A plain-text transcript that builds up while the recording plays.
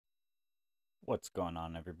What's going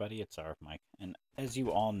on, everybody? It's our Mike, and as you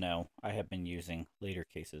all know, I have been using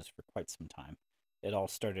Latercases for quite some time. It all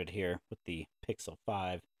started here with the Pixel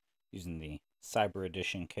 5, using the Cyber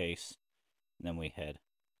Edition case, and then we had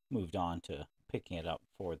moved on to picking it up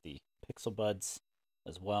for the Pixel Buds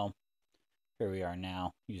as well. Here we are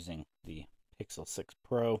now using the Pixel 6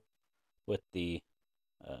 Pro with the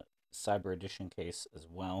Cyber Edition case as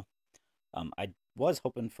well. I was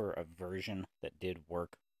hoping for a version that did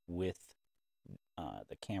work with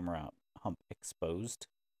the camera hump exposed,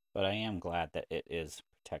 but I am glad that it is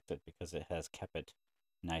protected because it has kept it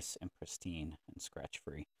nice and pristine and scratch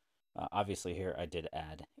free. Obviously here I did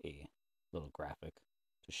add a little graphic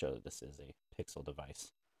to show that this is a Pixel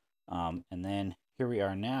device. And then here we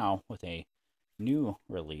are now with a new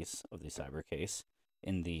release of the Cyber case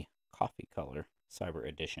in the coffee color Cyber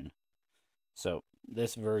Edition. So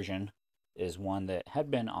this version is one that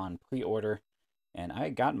had been on pre-order, and I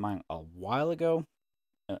had gotten mine a while ago,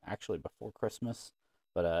 actually before Christmas,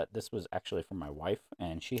 but this was actually for my wife,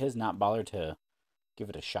 and she has not bothered to give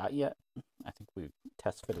it a shot yet. I think we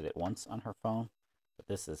test fitted it once on her phone, but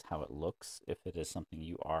this is how it looks if it is something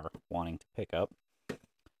you are wanting to pick up.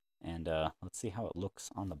 And let's see how it looks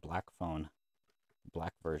on the black phone,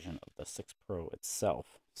 black version of the 6 Pro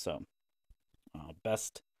itself. So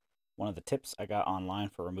one of the tips I got online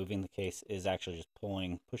for removing the case is actually just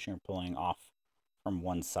pushing or pulling off from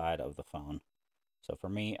one side of the phone. So for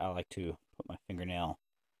me, I like to put my fingernail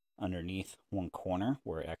underneath one corner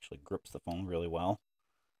where it actually grips the phone really well.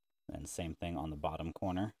 And same thing on the bottom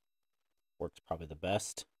corner. Works probably the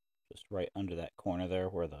best. Just right under that corner there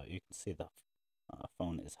where you can see the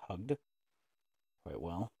phone is hugged quite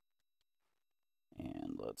well.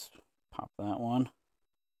 And let's pop that one.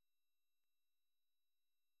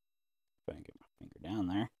 If I can get my finger down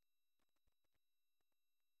there.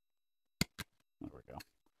 There we go.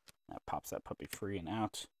 That pops that puppy free and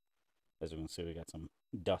out. As you can see, we got some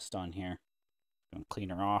dust on here. Gonna clean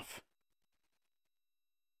her off.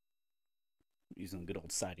 Using the good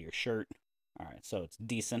old side of your shirt. Alright, so it's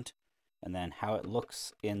decent. And then how it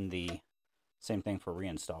looks in the same thing for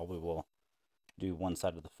reinstall, we will do one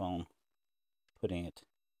side of the phone, putting it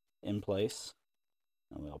in place.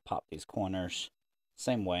 And we'll pop these corners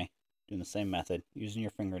same way, doing the same method, using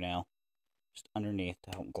your fingernail just underneath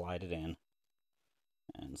to help glide it in.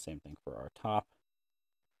 And same thing for our top.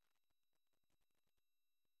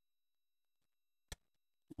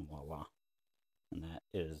 And voila. And that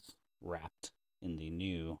is wrapped in the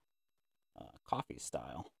new coffee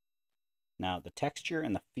style. Now, the texture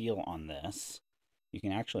and the feel on this, you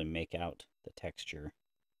can actually make out the texture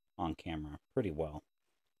on camera pretty well.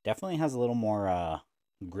 Definitely has a little more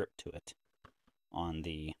grip to it on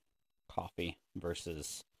the coffee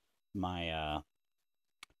versus my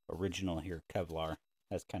original here, Kevlar,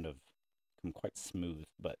 has kind of become quite smooth,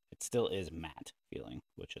 but it still is matte feeling,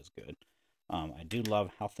 which is good. I do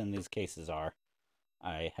love how thin these cases are.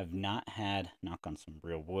 I have not had, knock on some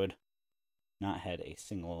real wood, not had a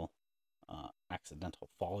single accidental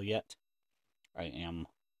fall yet. I am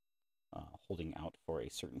holding out for a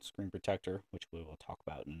certain screen protector, which we will talk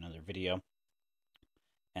about in another video.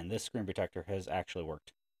 And this screen protector has actually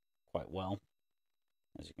worked quite well.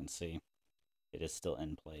 As you can see, it is still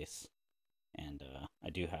in place. And I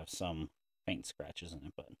do have some faint scratches in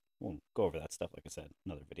it, but we'll go over that stuff, like I said,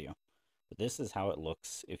 in another video. But this is how it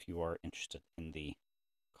looks if you are interested in the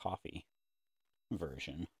coffee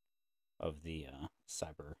version of the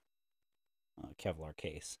Cyber Kevlar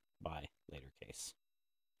case by Latercase.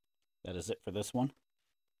 That is it for this one.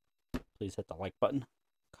 Please hit the like button,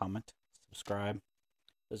 comment, subscribe.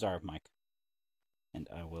 This is our Mike, and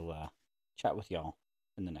I will chat with y'all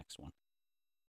in the next one.